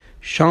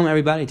Shalom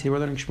everybody, today we're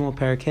learning Shmuel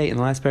Parakeh. In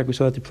the last parak we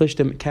saw that the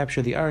Plishtim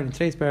capture the Aron. In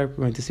today's parak we're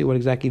going to see what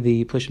exactly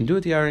the Plishtim do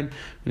with the Aron. We're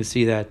going to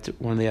see that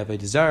one of the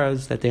Avodah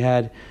Zaras that they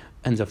had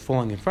ends up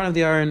falling in front of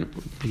the Aron.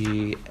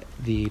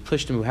 The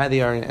Plishtim who had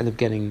the Aron end up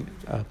getting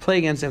a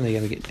plague against them. They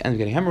end up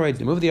getting hemorrhoids.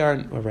 They move the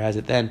Aron. Whoever has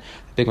it then,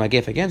 big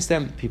magif against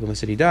them. People in the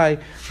city die.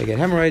 They get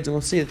hemorrhoids, and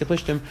we'll see that the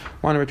Plishtim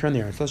want to return the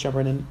Aron. So let's jump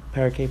right in.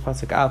 Parakeh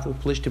pasuk Alf.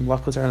 Plishtim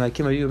lachos Aron like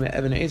kimayu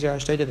Evan Ezer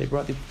Ashtayda. They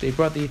brought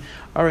the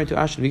Aron to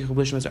Ashdod. Vichul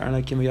Plishtim as Aron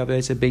like kimayu.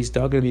 They said base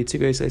dog and the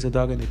Yitzigay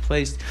dog, and they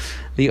placed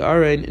the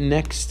Aron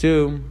next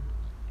to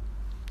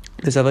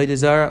this Avodah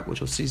Zara, which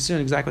we'll see soon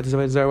exactly what this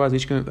Avodah Zara was.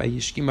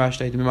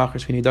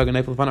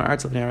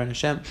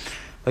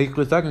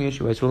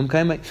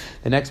 The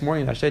next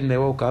morning, they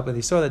woke up and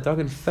they saw that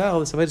Dagan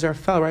fell. This Avodah Zara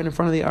fell right in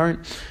front of the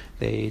Aron.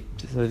 They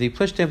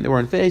pushed him. They were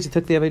in phase. They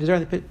took the Avodah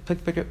Zara. They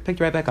picked it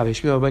right back up.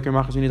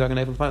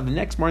 The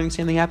next morning, the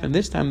same thing happened.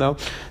 This time, though,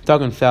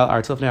 Dagan fell.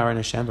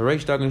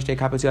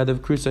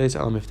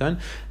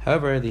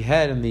 However, the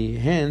head and the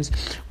hands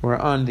were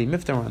on the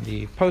miftan, on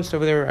the post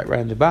over there,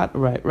 right on the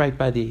right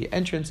by the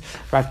entrance.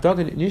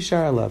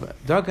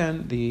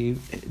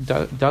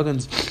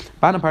 Dagan's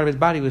bottom part of his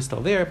body was still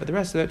there, but the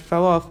rest of it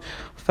fell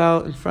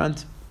in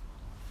front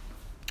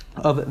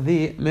of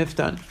the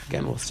miftan.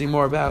 Again, we'll see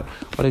more about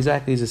what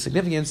exactly is the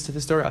significance to the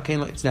story.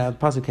 It's now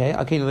pasuk K.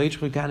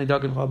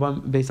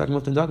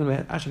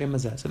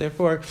 So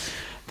therefore,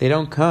 they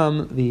don't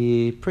come.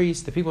 The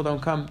priests, the people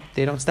don't come.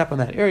 They don't step on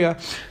that area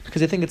because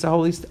they think it's a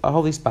holy spot. So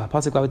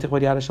Hakadosh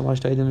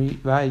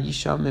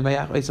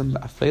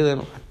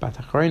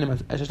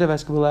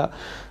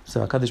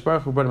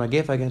Baruch Hu brought him a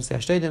gift against the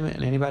Ashtadim,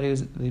 and the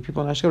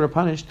people in Ashtadim were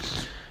punished.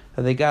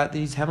 They got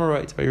these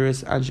hemorrhoids. They were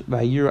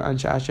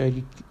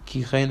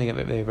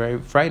very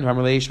frightened. We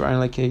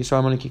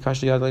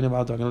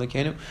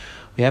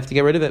have to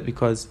get rid of it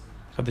because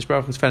Hakadosh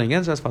Baruch Hu is fighting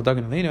against us. And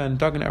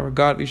Dagan, our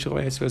God, is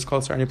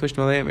called Sarni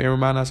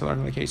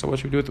So what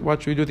should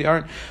we do with the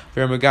Aron?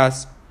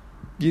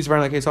 Use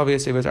Aron like Israel,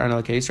 obviously it was Aron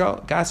like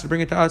Israel. Gas to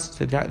bring it to us.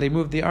 So they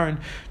moved the Aron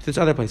to this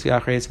other place.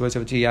 Hakadosh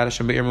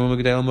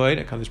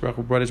Baruch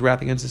Hu brought his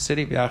wrath against the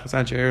city. Again,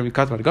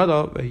 Hakadosh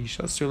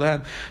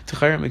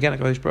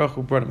Baruch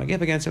Hu brought him a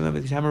gift against him.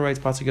 These hemorrhoids,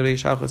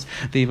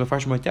 the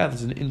Mefarshim point out,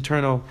 this is an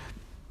internal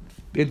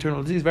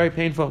disease, very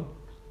painful.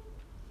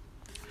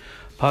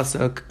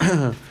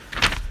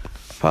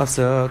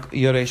 Pasuk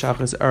Yorei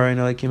Shachas Aron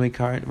Elokim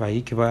Karn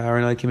Vayikva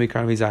Aron Elokim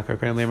Karn Vizakar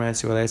Kram Lemer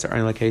Suleis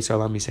Aron Elokim Yisrael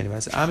Ami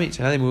Senivas Ami.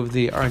 So now they moved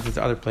the Aron to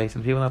the other place,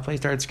 and people in that place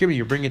started screaming,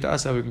 "You bring it to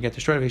us, so we can get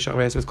destroyed." It's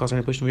called Aron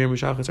Pushim Yom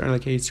Shachas Aron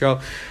Elokim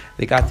Yisrael.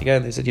 They got together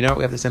and they said, "You know,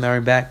 we have to send the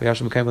Aron back. We have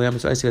to return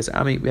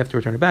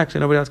it back, so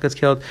nobody else gets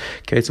killed."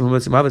 Wherever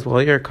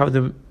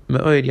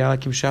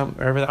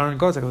the Aron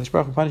goes, like Hakadosh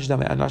Baruch Hu punishes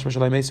them.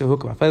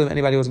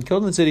 Anybody who wasn't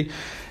killed in the city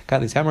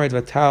got these hemorrhoids.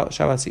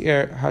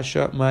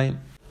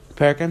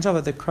 Parak ends off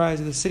that the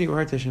cries of the city were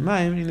heard to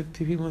Shemayim, meaning the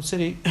people in the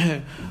city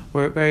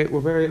were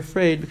very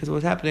afraid because of what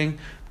was happening,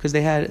 because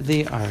they had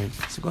the Aron.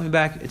 So going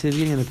back to the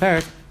beginning of the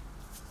parak,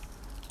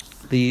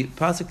 the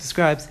pasuk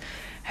describes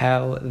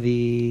how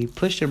the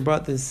Plishtim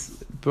brought this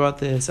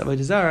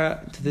Avodah Zara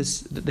to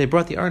this. They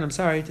brought the Aron, in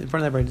front of the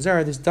Avodah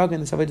Zara. This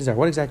Dagan, this Avodah Zara.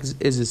 What exactly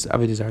is this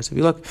Avodah Zara? So if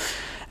you look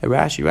at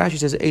Rashi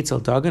says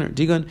Eitzel Dagan or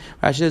Digon.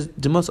 Rashi says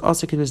Demos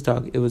also could this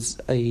dog. It was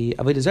a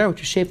Avodah Zara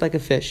which was shaped like a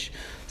fish.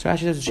 So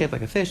Rashi says it's shaped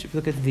like a fish. If you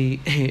look at the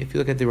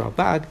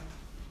Ralbag,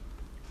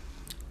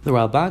 the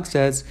Ralbag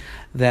says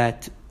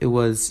that it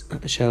was the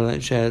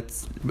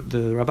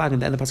Ralbag,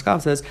 and the end of Pascal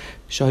says that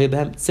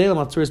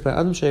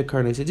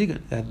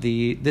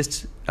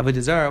this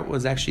Avodah Zara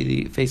was actually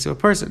the face of a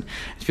person.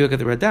 If you look at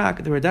the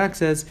Radak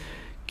says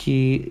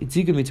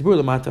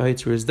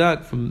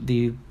from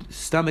the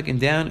stomach and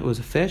down it was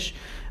a fish,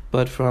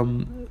 but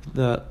from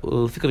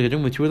however,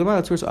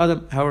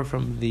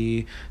 from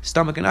the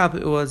stomach and up,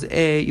 it was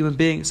a human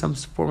being, some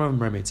form of a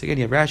mermaid. So again,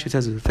 you have Rashi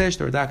says it was a fish,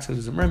 the Radak says it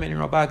was a mermaid,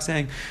 and Ralbag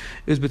saying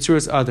it was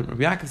B'tzuras Adam.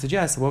 Rabbi Yaakov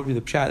suggests what would be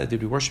the pshat, that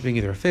they'd be worshipping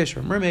either a fish or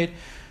a mermaid.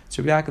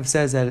 So Rabbi Yaakov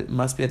says that it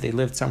must be that they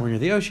lived somewhere near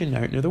the ocean,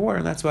 near the water,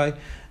 and that's why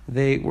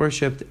they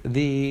worshipped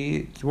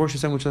something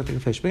which looked like a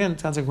fish. But again, it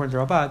sounds like according to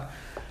Ralbag,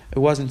 it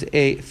wasn't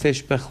a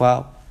fish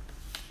bechlal.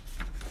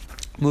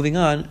 Moving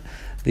on,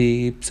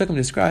 the Psukim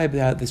describe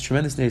how this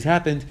tremendous news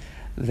happened,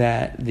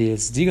 that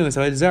this Digon, this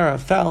Avodah Zara,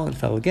 fell and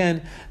fell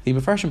again. The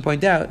Mefarshim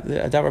point out, they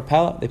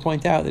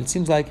point out that it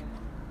seems like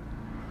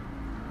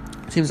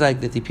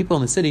that the people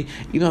in the city,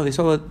 even though they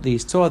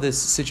saw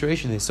this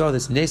situation, they saw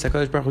this nes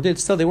Hakadosh Baruch Hu did,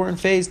 still they weren't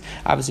fazed.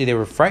 Obviously, they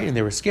were frightened,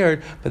 they were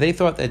scared, but they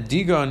thought that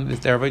Digon,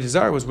 their Avodah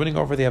Zara, was winning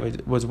over the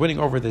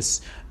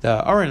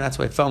Aron. That's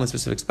why it fell in a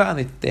specific spot.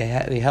 And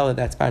they held at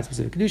that spot a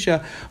specific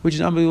kedusha, which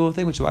is an unbelievable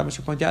thing. Which a lot of us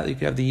should point out that you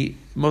could have the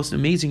most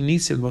amazing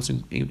nisim, the most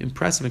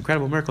impressive,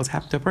 incredible miracles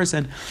happen to a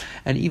person,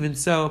 and even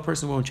so, a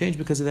person won't change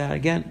because of that.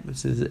 Again,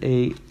 this is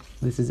an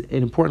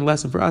important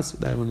lesson for us,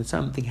 that when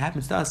something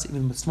happens to us,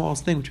 even the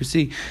smallest thing, which we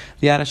see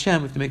the Yad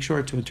Hashem, we have to make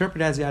sure to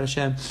interpret as the Yad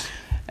Hashem,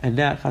 and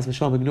not chas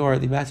v'shalom ignore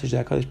the message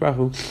that Hakadosh Baruch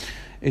Hu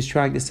is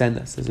trying to send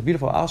us. There's a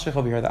beautiful Alshech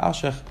over here. The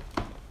Alshech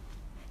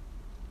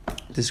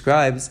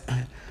describes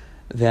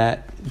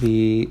that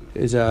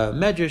is a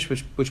medrash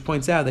which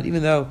points out that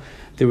even though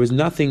there was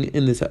nothing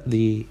in this,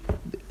 the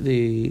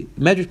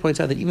medrash points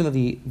out that even though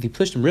the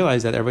Plishtim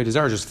realized that Avodah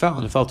Zarah just fell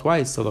and it fell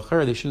twice, so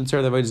they shouldn't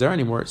serve the Avodah Zarah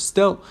anymore.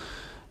 Still,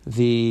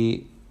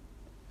 the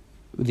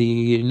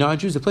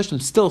non-Jews, the Plishtim,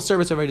 still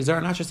service Avodah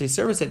Zarah. Not just they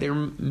service it, they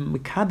were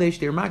mekadesh,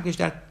 they were makish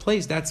that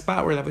place, that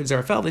spot where the Avodah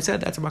Zarah fell. They said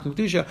that's a makom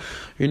kedusha.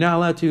 You're not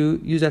allowed to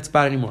use that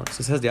spot anymore.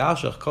 So it says the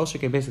Alshach, Kol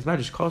Shekin Beis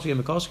Medrash, Kol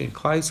Shekin Kol Shekin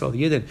Klal Yisrael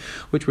Yidden,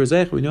 which we're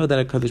zech. We know that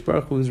a Kadosh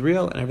Baruch Hu is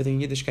real and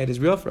everything in Yiddishkeit is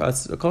real for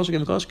us. Kol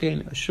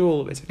Shekin, a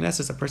shul, a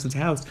knesses, a person's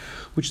house,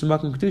 which is a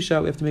makom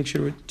kedusha. We have to make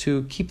sure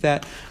to keep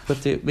that. We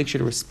have to make sure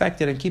to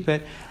respect it and keep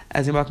it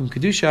as a makom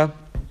kedusha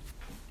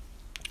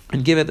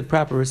and give it the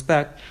proper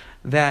respect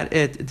that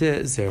it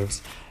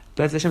deserves.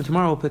 But Hashem,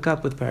 tomorrow we'll pick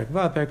up with Parak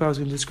Vav. Parak Vav is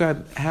going to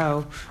describe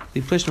how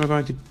the Plishtim are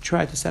going to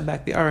try to send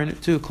back the Aron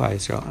to Klal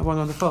Yisrael. Have a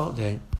wonderful day.